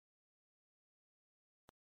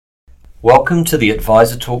Welcome to the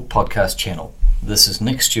Advisor Talk podcast channel. This is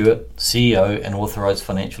Nick Stewart, CEO and Authorised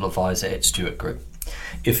Financial Advisor at Stewart Group.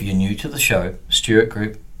 If you're new to the show, Stewart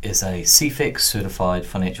Group is a CFEX certified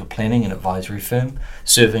financial planning and advisory firm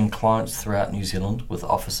serving clients throughout New Zealand with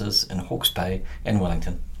offices in Hawke's Bay and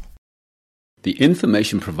Wellington. The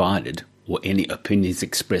information provided or any opinions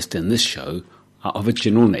expressed in this show are of a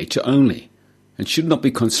general nature only and should not be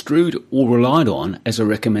construed or relied on as a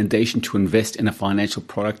recommendation to invest in a financial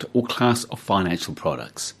product or class of financial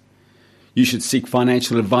products. You should seek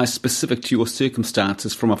financial advice specific to your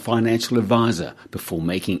circumstances from a financial advisor before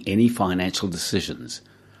making any financial decisions.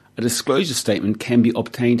 A disclosure statement can be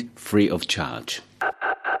obtained free of charge.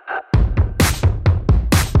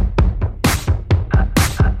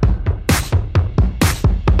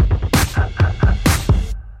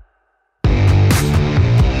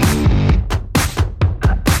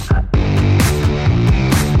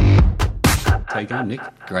 How you going, Nick?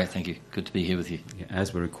 Great, thank you. Good to be here with you. Yeah,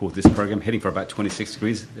 as we record this program, heading for about 26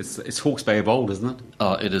 degrees. It's Hawke's Bay of old, isn't it?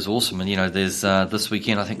 Oh, it is awesome. And, there's this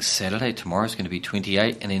weekend, I think Saturday, tomorrow is going to be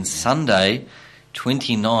 28, and then Sunday,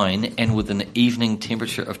 29, and with an evening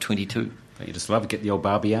temperature of 22. Don't you just love to get the old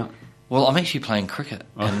Barbie out? Well, I'm actually playing cricket.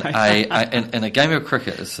 In a game of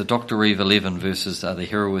cricket, it's the Dr. Reeve 11 versus the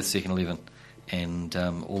Heraworth second 11. And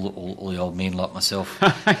all the old men like myself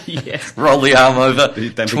yes. roll the arm over,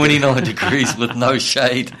 29 degrees with no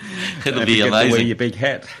shade. It'll be amazing. To wear your big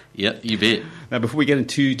hat. Yep, you bet. Now, before we get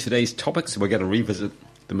into today's topics, we're going to revisit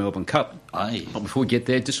the Melbourne Cup. Aye. But before we get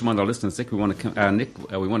there, just remind our listeners, Nick, we want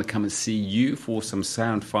to come and see you for some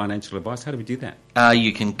sound financial advice. How do we do that?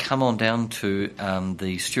 You can come on down to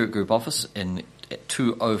the Stewart Group office at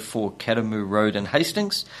 204 Karamu Road in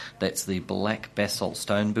Hastings. That's the black basalt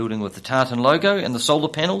stone building with the tartan logo and the solar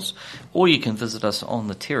panels. Or you can visit us on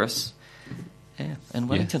the terrace in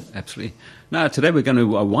Wellington. Yeah, absolutely. Now, today we're going to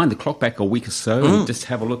wind the clock back a week or so and just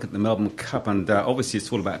have a look at the Melbourne Cup. And obviously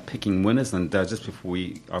it's all about picking winners. And just before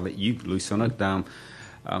I'll let you loose on it,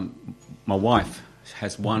 my wife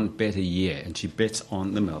has one bet a year and she bets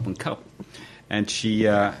on the Melbourne Cup. And this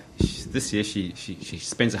year she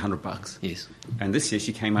spends $100. Yes. And this year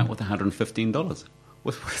she came out with $115.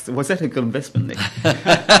 Was that a good investment, Nick?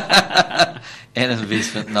 An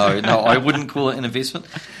investment? No, I wouldn't call it an investment.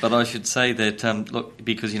 But I should say that, look,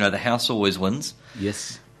 because, the house always wins.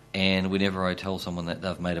 Yes. And whenever I tell someone that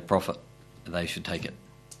they've made a profit, they should take it.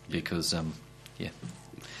 Because,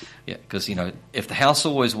 because, if the house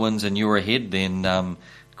always wins and you're ahead, then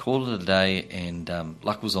call it a day, and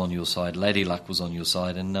luck was on your side, lady luck was on your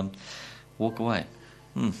side, and walk away.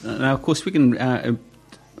 Now, of course, we can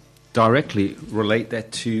directly relate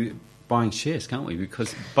that to buying shares, can't we?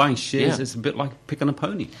 Because buying shares is a bit like picking a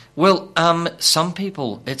pony. Well, some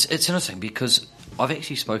people, it's interesting because I've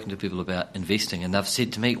actually spoken to people about investing, and they've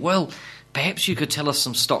said to me, well, perhaps you could tell us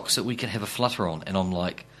some stocks that we could have a flutter on. And I'm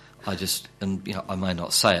like, I may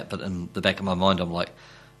not say it, but in the back of my mind, I'm like,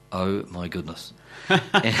 oh my goodness.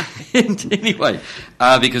 And anyway,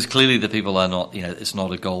 because clearly the people are not, it's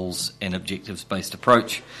not a goals and objectives based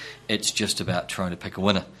approach. It's just about trying to pick a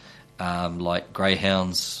winner. Like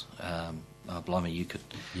greyhounds, blimey, you could,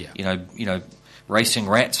 racing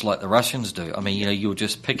rats like the Russians do. I mean,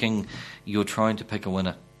 you're trying to pick a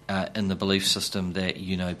winner in the belief system that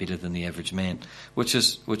you know better than the average man, which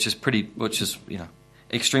is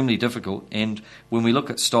extremely difficult. And when we look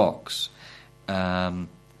at stocks,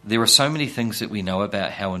 there are so many things that we know about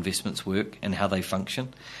how investments work and how they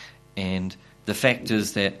function. And the fact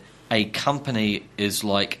is that a company is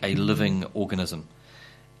like a living organism.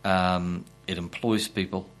 It employs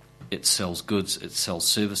people, it sells goods, it sells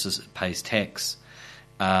services, it pays tax.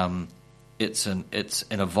 It's an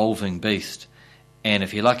evolving beast. And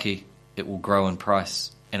if you're lucky, it will grow in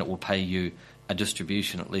price and it will pay you a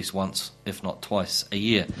distribution at least once, if not twice, a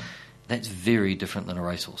year. That's very different than a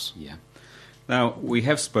racehorse. Yeah. Now, we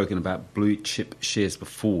have spoken about blue chip shares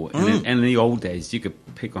before, and in the old days, you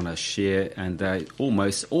could pick on a share and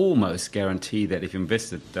almost guarantee that if you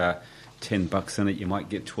invested $10 in it, you might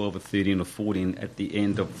get 12 or 13 or 14 at the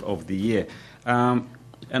end of the year. And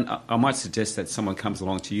I might suggest that someone comes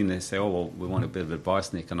along to you and they say, oh, well, we want a bit of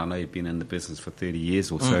advice, Nick, and I know you've been in the business for 30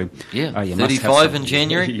 years or so. Yeah, 35 in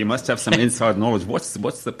January. You must have some inside knowledge. What's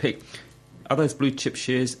the pick? Are those blue chip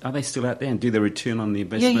shares, are they still out there, and do they return on the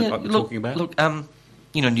investment like we're talking about? Look,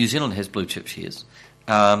 New Zealand has blue chip shares.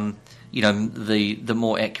 The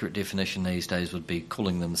more accurate definition these days would be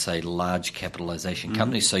calling them, say, large capitalisation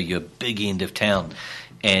companies, so you're big end of town.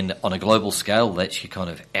 And on a global scale, that's your kind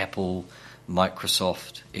of Apple,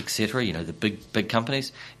 Microsoft, etc., the big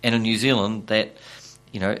companies. And in New Zealand, that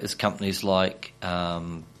is companies like,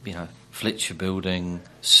 Fletcher Building,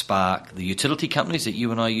 Spark, the utility companies that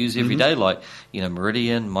you and I use every day, like,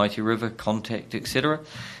 Meridian, Mighty River, Contact, etc.,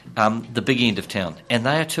 the big end of town. And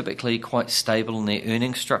they are typically quite stable in their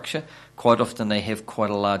earnings structure. Quite often they have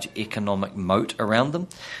quite a large economic moat around them.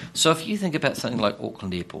 So if you think about something like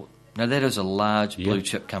Auckland Airport, now that is a large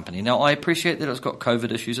blue-chip company. Now, I appreciate that it's got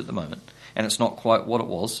COVID issues at the moment, and it's not quite what it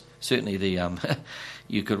was. Certainly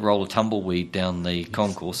you could roll a tumbleweed down the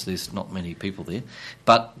concourse. There's not many people there.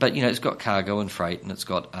 But it's got cargo and freight, and it's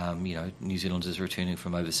got, New Zealanders returning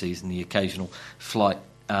from overseas and the occasional flight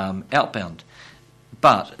outbound.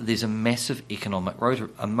 But there's a massive economic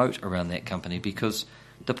moat around that company, because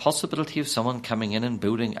the possibility of someone coming in and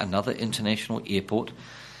building another international airport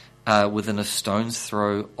within a stone's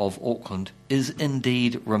throw of Auckland is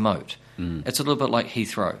indeed remote. It's a little bit like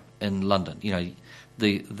Heathrow in London.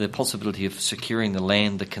 The possibility of securing the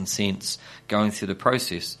land, the consents, going through the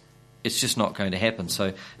process, it's just not going to happen.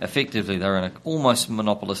 So effectively they're in an almost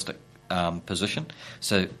monopolistic position.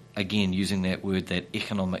 So again, using that word, that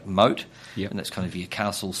economic moat, and that's kind of your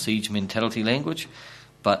castle siege mentality language.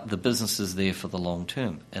 But the business is there for the long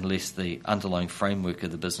term, unless the underlying framework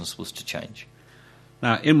of the business was to change.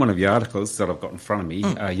 Now, in one of your articles that I've got in front of me,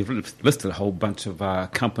 you've listed a whole bunch of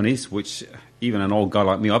companies, which even an old guy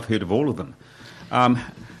like me, I've heard of all of them.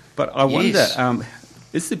 But I wonder,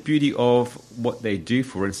 is the beauty of what they do,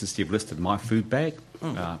 for instance, you've listed My Food Bag,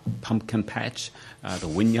 Pumpkin Patch, the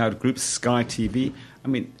Wynyard Group, Sky TV. I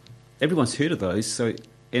mean, everyone's heard of those, so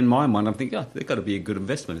in my mind, I'm thinking, they've got to be a good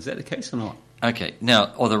investment. Is that the case or not? Okay,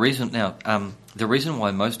 the reason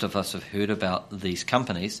why most of us have heard about these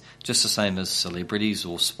companies, just the same as celebrities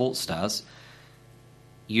or sports stars,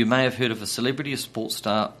 you may have heard of a celebrity, a sports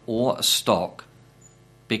star, or a stock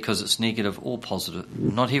because it's negative or positive.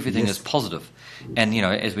 Not everything is positive. And,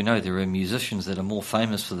 as we know, there are musicians that are more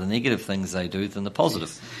famous for the negative things they do than the positive.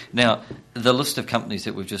 Yes. Now, the list of companies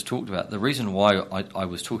that we've just talked about, the reason why I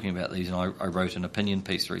was talking about these, and I wrote an opinion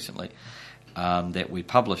piece recently, that we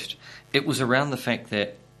published, it was around the fact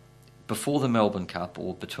that before the Melbourne Cup,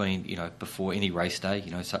 or before any race day,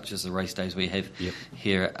 such as the race days we have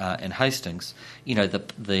here in Hastings,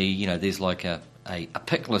 there's like a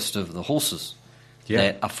pick list of the horses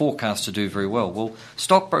that are forecast to do very well. Well,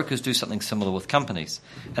 stockbrokers do something similar with companies,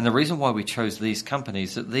 and the reason why we chose these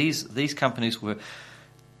companies, that these companies were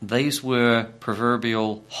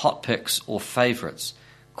proverbial hot picks or favourites.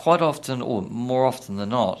 Quite often, or more often than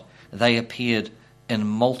not, they appeared in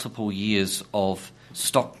multiple years of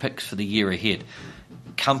stock picks for the year ahead.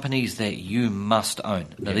 Companies that you must own.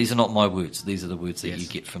 Now, these are not my words. These are the words that you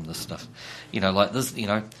get from this stuff. Like this,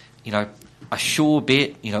 a sure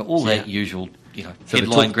bet, all that usual, so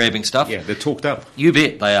headline-grabbing stuff. Yeah, they're talked up. You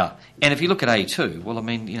bet they are. And if you look at A2, well,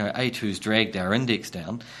 A2's dragged our index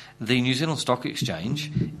down. The New Zealand Stock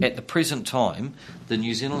Exchange, at the present time, the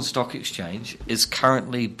New Zealand Stock Exchange is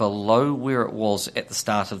currently below where it was at the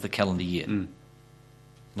start of the calendar year.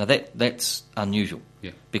 Now, that's unusual.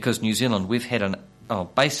 Because New Zealand, we've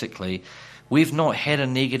not had a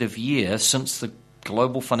negative year since the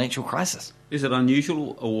global financial crisis. Is it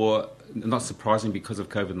unusual or not surprising because of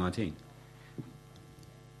COVID-19?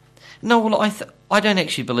 No, well, I don't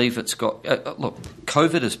actually believe it's got... look,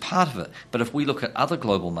 COVID is part of it, but if we look at other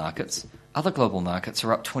global markets are up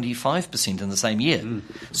 25% in the same year.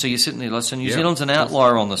 So you're sitting there, so New Zealand's an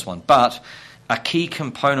outlier on this one. But a key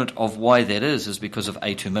component of why that is because of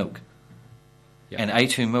A2 milk. And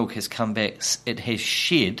A2 milk has come back, it has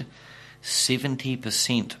shed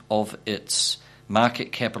 70% of its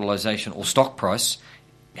market capitalisation or stock price,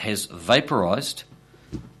 has vaporised,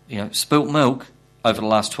 spilt milk over the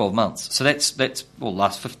last 12 months. So that's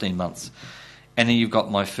last 15 months. And then you've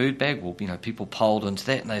got My Food Bag. Well, people polled into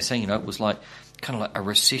that, and they say, it was like kind of like a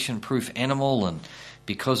recession-proof animal, and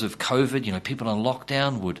because of COVID, people on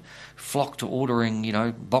lockdown would flock to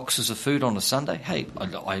ordering, boxes of food on a Sunday. Hey,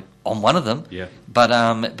 I'm one of them, but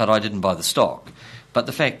I didn't buy the stock. But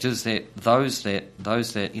the fact is that those that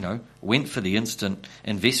went for the instant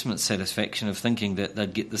investment satisfaction of thinking that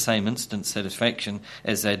they'd get the same instant satisfaction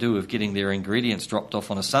as they do of getting their ingredients dropped off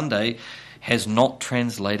on a Sunday has not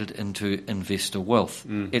translated into investor wealth.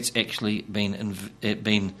 It's actually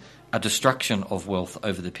been a destruction of wealth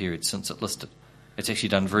over the period since it listed. It's actually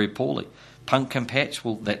done very poorly. Pumpkin Patch,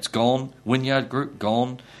 well, that's gone. Wynyard Group,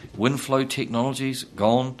 gone. Windflow Technologies,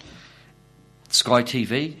 gone. Sky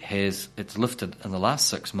TV it's lifted in the last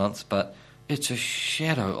 6 months, but it's a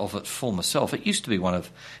shadow of its former self. It used to be one of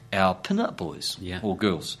our pin-up boys or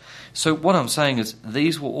girls. So what I'm saying is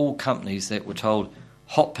these were all companies that were told,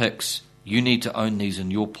 hot picks, you need to own these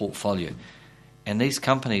in your portfolio. And these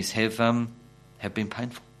companies have have been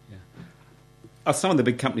painful. Are some of the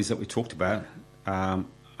big companies that we talked about, are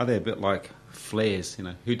they a bit like flares? You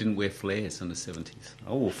know, who didn't wear flares in the 70s?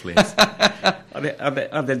 I wore flares.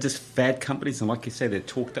 Are they just fad companies? And like you say, they're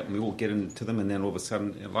talked up and we all get into them, and then all of a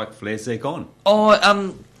sudden, like flares, they're gone.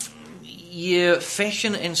 Yeah,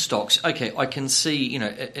 fashion and stocks. Okay, I can see, in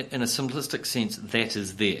a simplistic sense, that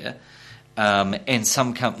is there. And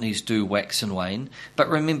some companies do wax and wane. But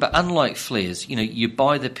remember, unlike flares, you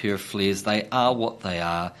buy the pair of flares, they are what they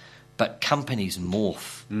are, but companies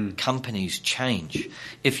morph. Companies change.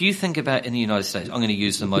 If you think about in the United States, I'm going to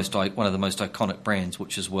use one of the most iconic brands,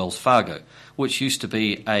 which is Wells Fargo, which used to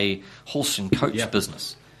be a horse and coach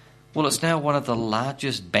business. Well, it's now one of the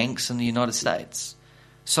largest banks in the United States.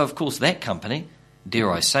 So, of course, that company,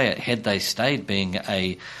 dare I say it, had they stayed being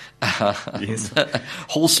a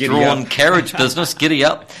horse-drawn carriage business, giddy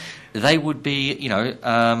up, they would be,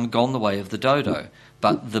 gone the way of the dodo.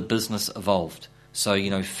 But the business evolved.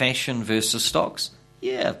 So, fashion versus stocks,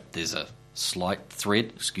 yeah, there's a slight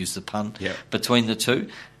thread, excuse the pun, between the two.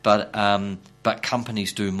 But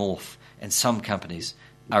companies do morph. And some companies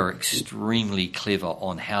are extremely clever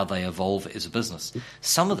on how they evolve as a business.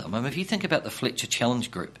 Some of them, if you think about the Fletcher Challenge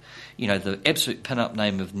Group, the absolute pin-up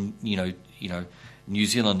name of, New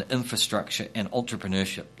Zealand infrastructure and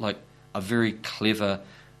entrepreneurship, like a very clever,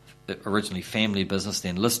 originally family business,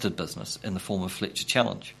 then listed business in the form of Fletcher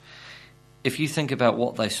Challenge. If you think about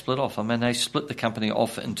what they split off, they split the company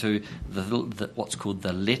off into the what's called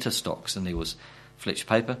the letter stocks, and there was Fletcher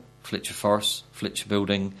Paper, Fletcher Forest, Fletcher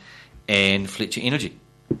Building, and Fletcher Energy.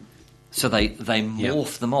 So they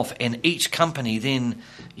morphed them off, and each company then,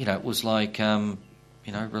 it was like,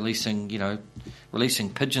 releasing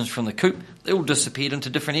pigeons from the coop. They all disappeared into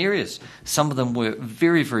different areas. Some of them were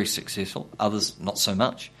very, very successful, others not so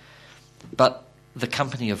much. But the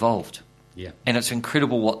company evolved. Yeah. And it's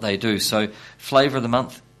incredible what they do. So, flavour of the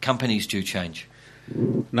month, companies do change.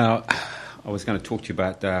 Now, I was going to talk to you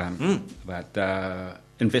about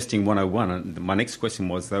Investing 101, and my next question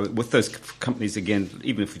was, though, with those companies, again,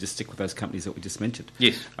 even if we just stick with those companies that we just mentioned,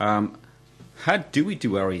 yes. How do we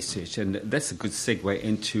do our research? And that's a good segue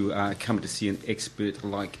into coming to see an expert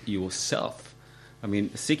like yourself.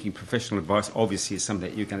 Seeking professional advice obviously is something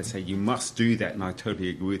that you're going to say you must do that, and I totally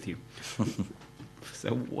agree with you.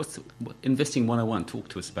 So what's Investing 101? Talk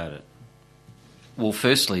to us about it. Well,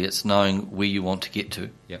 firstly, it's knowing where you want to get to.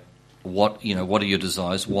 Yeah. What are your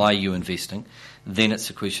desires? Why are you investing? Then it's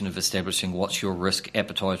a question of establishing what's your risk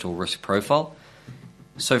appetite or risk profile.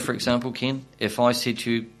 So, for example, Ken, if I said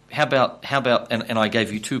to you, how about, and I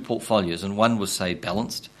gave you two portfolios, and one was, say,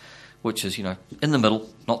 balanced, which is, in the middle,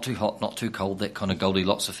 not too hot, not too cold, that kind of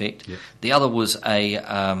Goldilocks effect. Yep. The other was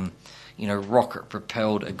a,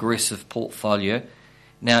 rocket-propelled, aggressive portfolio.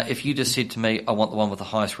 Now, if you just said to me, I want the one with the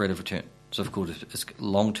highest rate of return, so of course, it's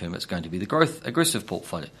long-term, it's going to be the growth aggressive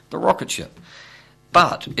portfolio, the rocket ship.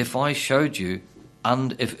 But if I showed you,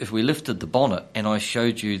 if we lifted the bonnet and I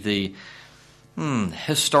showed you the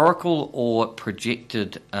historical or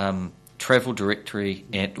projected travel directory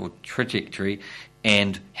or trajectory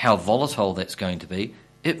and how volatile that's going to be,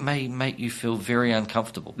 it may make you feel very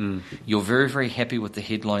uncomfortable. You're very, very happy with the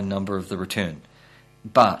headline number of the return.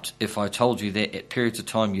 But if I told you that at periods of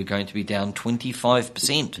time you're going to be down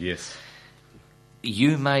 25%, yes,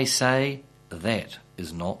 you may say, that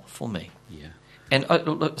is not for me. Yeah. And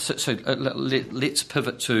let's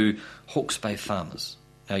pivot to Hawke's Bay farmers.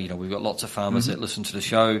 Now, we've got lots of farmers that listen to the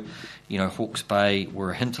show. Hawke's Bay,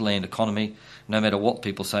 we're a hinterland economy. No matter what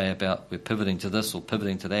people say about we're pivoting to this or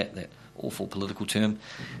pivoting to that awful political term,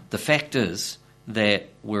 the fact is that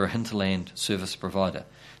we're a hinterland service provider.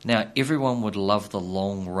 Now, everyone would love the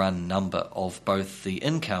long-run number of both the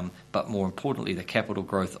income, but more importantly, the capital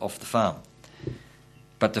growth off the farm.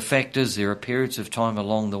 But the fact is there are periods of time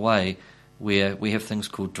along the way where we have things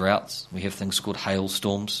called droughts, we have things called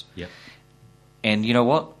hailstorms. Yep. And you know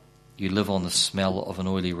what? You live on the smell of an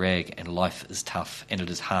oily rag, and life is tough and it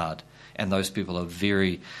is hard. And those people are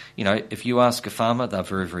very, if you ask a farmer, they're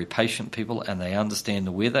very, very patient people, and they understand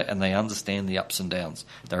the weather and they understand the ups and downs.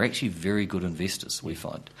 They're actually very good investors, we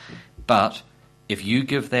find. But if you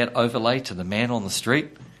give that overlay to the man on the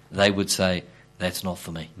street, they would say, that's not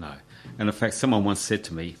for me. No. And in fact, someone once said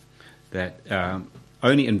to me that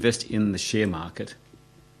only invest in the share market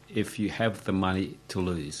if you have the money to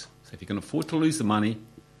lose. So if you can afford to lose the money,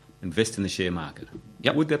 invest in the share market.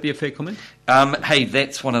 Yep. Would that be a fair comment? Hey,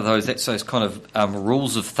 that's one of those. That's those kind of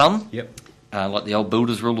rules of thumb. Yep. Like the old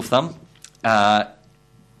builder's rule of thumb.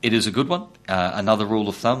 It is a good one. Another rule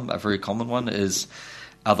of thumb, a very common one, is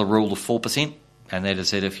the rule of 4%, and that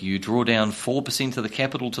is that if you draw down 4% of the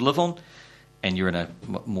capital to live on, and you're in a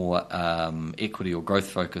more equity or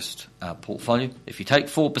growth-focused portfolio, if you take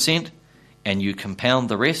 4% and you compound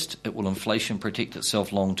the rest, it will inflation protect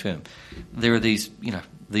itself long term. There are these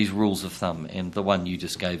rules of thumb, and the one you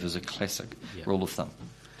just gave is a classic rule of thumb.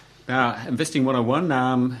 Now, Investing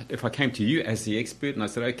 101, if I came to you as the expert and I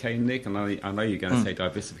said, okay, Nick, I know you're going to say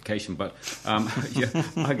diversification, but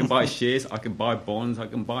I can buy shares, I can buy bonds, I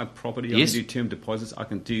can buy property, I can do term deposits, I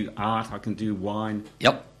can do art, I can do wine.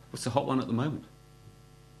 Yep. What's the hot one at the moment?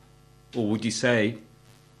 Or would you say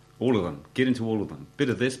all of them? Get into all of them. Bit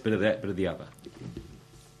of this, bit of that, bit of the other.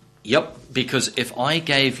 Yep, because if I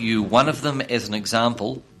gave you one of them as an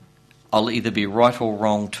example, I'll either be right or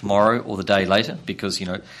wrong tomorrow or the day later, because,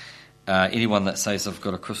 anyone that says I've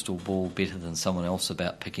got a crystal ball better than someone else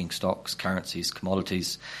about picking stocks, currencies,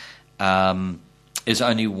 commodities, is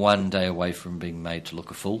only one day away from being made to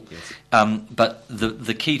look a fool. Yes. But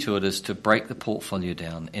the key to it is to break the portfolio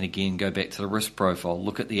down and, again, go back to the risk profile,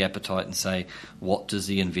 look at the appetite and say, what does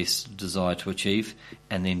the investor desire to achieve?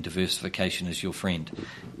 And then diversification is your friend.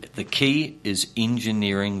 The key is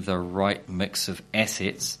engineering the right mix of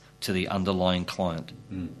assets to the underlying client.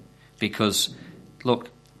 Because, look,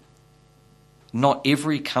 not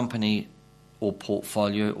every company or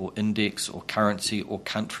portfolio or index or currency or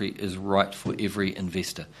country is right for every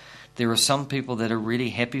investor. There are some people that are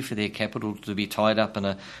really happy for their capital to be tied up in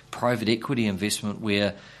a private equity investment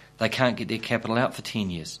where they can't get their capital out for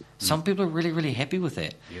 10 years. Some people are really, really happy with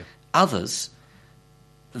that. Yeah. Others,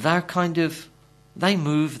 they're they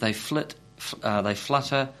move, they flutter,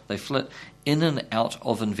 they flit in and out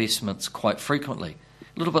of investments quite frequently.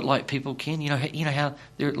 A little bit like people can, you know how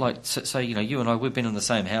they're like, say, you and I, we've been in the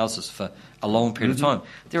same houses for a long period of time.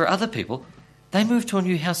 There are other people, they move to a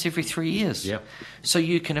new house every 3 years. Yep. So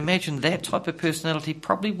you can imagine that type of personality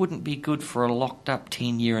probably wouldn't be good for a locked up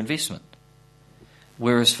 10-year investment.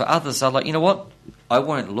 Whereas for others, they're like, you know what, I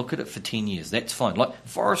won't look at it for 10 years. That's fine. Like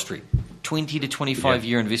forestry, 20 to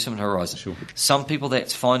 25-year investment horizon. Sure. Some people,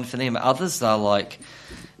 that's fine for them. Others, they're like,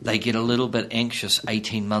 they get a little bit anxious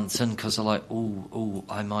 18 months in because they're like, oh,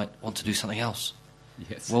 I might want to do something else.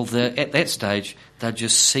 Yes. Well, at that stage, they're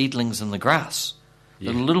just seedlings in the grass.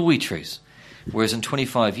 They're little wee trees. Whereas in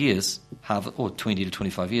 25 years, or 20 to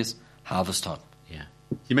 25 years, harvest time. Yeah.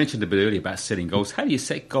 You mentioned a bit earlier about setting goals. How do you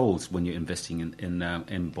set goals when you're investing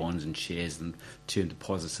in bonds and shares and term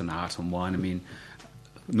deposits and art and wine? I mean,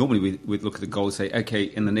 normally we'd look at the goals and say, okay,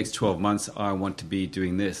 in the next 12 months, I want to be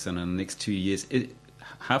doing this, and in the next 2 years...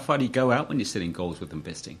 How far do you go out when you're setting goals with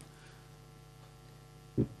investing?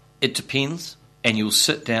 It depends, and you'll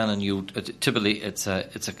sit down and typically it's a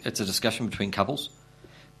discussion between couples,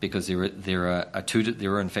 because there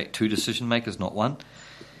are in fact two decision makers, not one,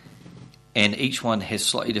 and each one has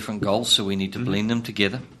slightly different goals. So we need to blend them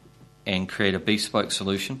together and create a bespoke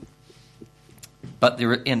solution. But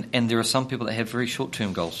there are some people that have very short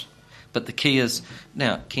term goals. But the key is,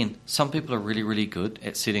 now, Ken, some people are really, really good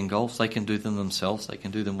at setting goals. They can do them themselves. They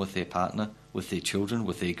can do them with their partner, with their children,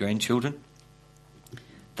 with their grandchildren.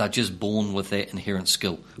 They're just born with that inherent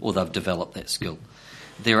skill, or they've developed that skill.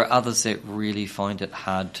 There are others that really find it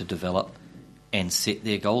hard to develop and set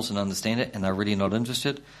their goals and understand it, and they're really not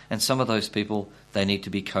interested. And some of those people, they need to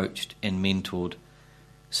be coached and mentored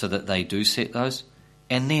so that they do set those.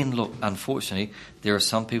 And then, look, unfortunately, there are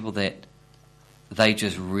some people that they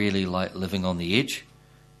just really like living on the edge,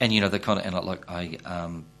 and they're kind of, and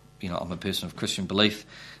I'm a person of Christian belief,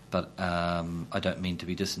 but I don't mean to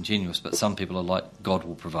be disingenuous. But some people are like, God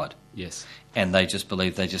will provide. Yes, and they just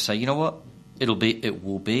believe. They just say, you know what, it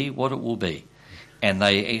will be what it will be, and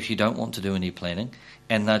they actually don't want to do any planning,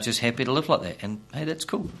 and they're just happy to live like that. And hey, that's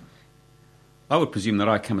cool. I would presume that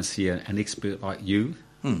I come and see an expert like you.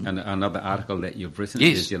 And another article that you've written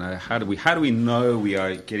is, how do we know we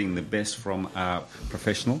are getting the best from our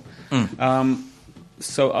professional?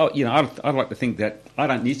 So, I'd like to think that I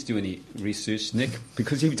don't need to do any research, Nick,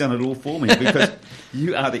 because you've done it all for me. Because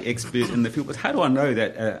you are the expert in the field. But how do I know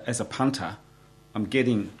that as a punter, I'm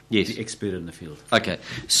getting the expert in the field? Okay,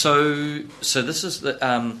 so this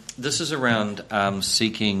is around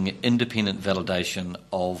seeking independent validation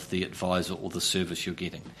of the advisor or the service you're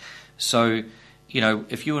getting. So,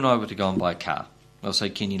 if you and I were to go and buy a car, I'll say,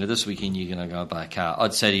 Ken, this weekend you're going to go and buy a car.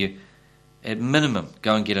 I'd say to you, at minimum,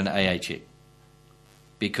 go and get an AA check,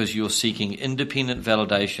 because you're seeking independent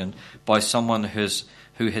validation by someone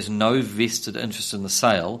who has no vested interest in the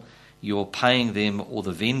sale. You're paying them, or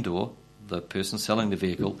the vendor, the person selling the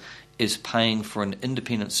vehicle, is paying for an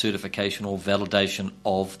independent certification or validation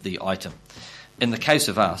of the item. In the case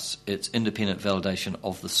of us, it's independent validation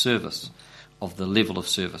of the service of the level of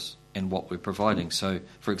service and what we're providing. So,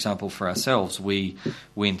 for example, for ourselves, we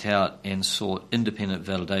went out and sought independent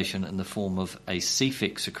validation in the form of a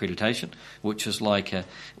CFEX accreditation, which is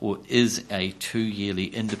is a 2-yearly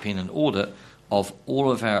independent audit of all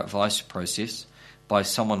of our advice process by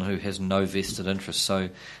someone who has no vested interest. So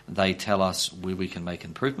they tell us where we can make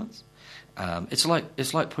improvements. It's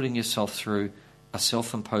like putting yourself through a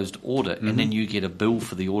self-imposed audit, and then you get a bill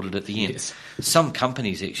for the audit at the end. Yes. Some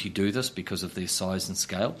companies actually do this because of their size and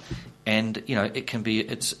scale, and it can be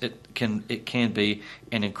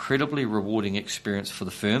an incredibly rewarding experience for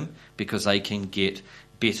the firm because they can get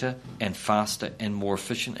better and faster and more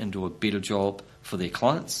efficient and do a better job for their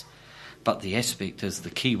clients. But the aspect is the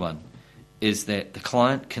key one, is that the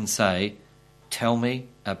client can say, "Tell me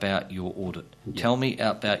about your audit. Tell me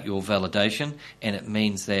about your validation," and it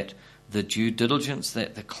means that the due diligence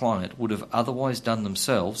that the client would have otherwise done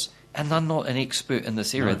themselves, and they're not an expert in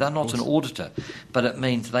this area, they're not an auditor, but it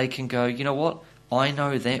means they can go, you know what, I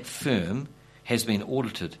know that firm has been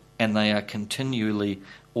audited and they are continually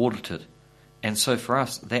audited. And so for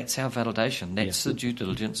us, that's our validation, that's the due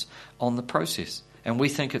diligence on the process. And we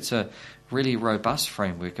think it's a really robust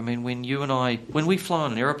framework. I mean, when we fly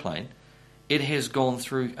on an aeroplane, it has gone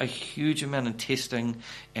through a huge amount of testing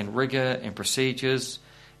and rigour and procedures.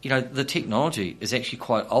 The technology is actually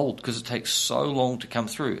quite old because it takes so long to come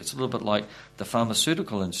through. It's a little bit like the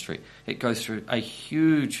pharmaceutical industry. It goes through a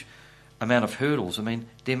huge amount of hurdles. I mean,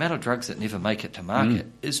 the amount of drugs that never make it to market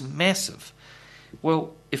is massive.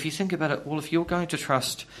 Well, if you think about it, if you're going to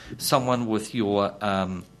trust someone with your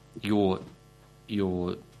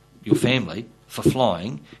family for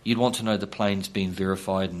flying, you'd want to know the plane's been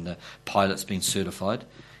verified and the pilot's been certified.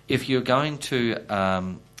 If you're going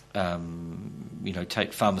to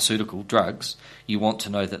take pharmaceutical drugs, you want to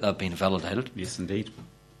know that they've been validated. Yes, indeed.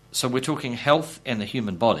 So we're talking health and the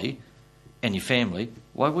human body and your family.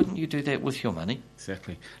 Why wouldn't you do that with your money?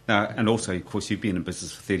 Exactly. Now, and also, of course, you've been in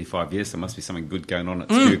business for 35 years, so there must be something good going on at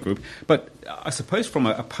Spirit Group. But I suppose from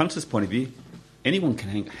a punter's point of view, anyone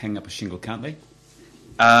can hang up a shingle, can't they?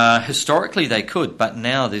 Historically, they could, but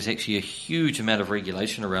now there's actually a huge amount of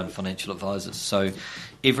regulation around financial advisors. So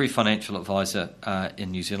every financial advisor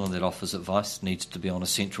in New Zealand that offers advice needs to be on a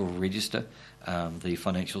central register, the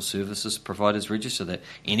Financial Services Providers Register, that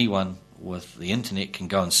anyone with the internet can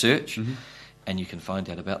go and search, and you can find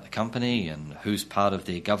out about the company and who's part of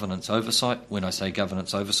their governance oversight. When I say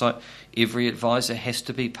governance oversight, every advisor has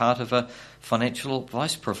to be part of a financial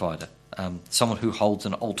advice provider, someone who holds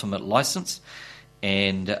an ultimate license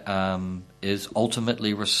and is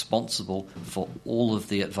ultimately responsible for all of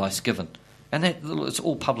the advice given. And it's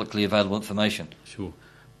all publicly available information. Sure.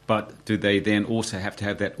 But do they then also have to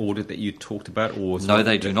have that audit that you talked about? Or no,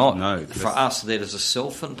 they do not. No. For us, that is a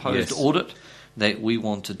self-imposed audit that we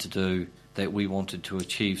wanted to do, that we wanted to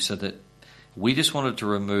achieve, so that we just wanted to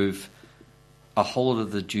remove a whole lot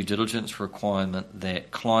of the due diligence requirement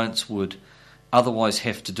that clients would otherwise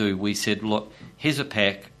have to do. We said, look, here's a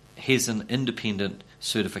pack, here's an independent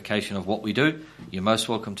certification of what we do. You're most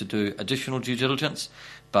welcome to do additional due diligence,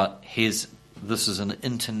 but this is an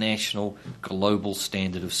international, global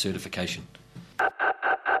standard of certification.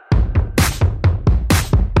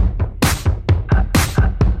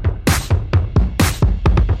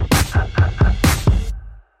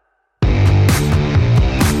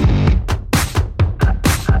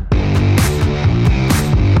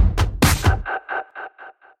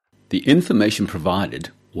 The information provided,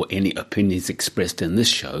 or any opinions expressed in this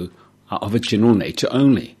show, are of a general nature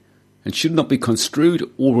only, and should not be construed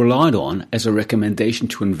or relied on as a recommendation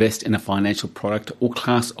to invest in a financial product or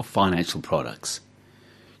class of financial products.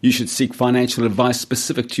 You should seek financial advice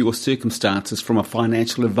specific to your circumstances from a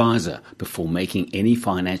financial advisor before making any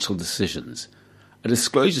financial decisions. A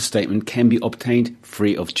disclosure statement can be obtained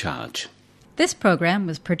free of charge. This program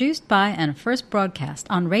was produced by and first broadcast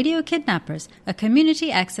on Radio Kidnappers, a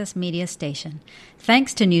community access media station.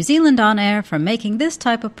 Thanks to New Zealand On Air for making this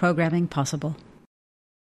type of programming possible.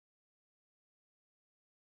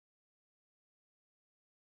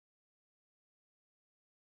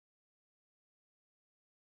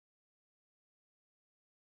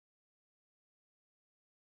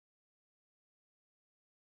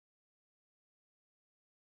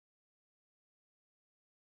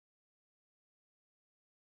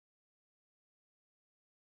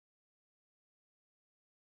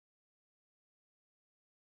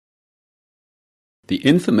 The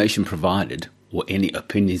information provided, or any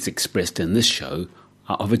opinions expressed in this show,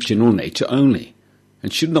 are of a general nature only,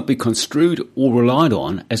 and should not be construed or relied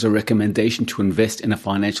on as a recommendation to invest in a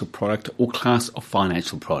financial product or class of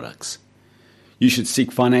financial products. You should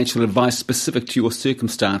seek financial advice specific to your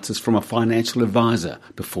circumstances from a financial advisor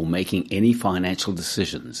before making any financial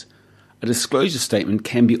decisions. A disclosure statement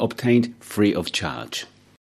can be obtained free of charge.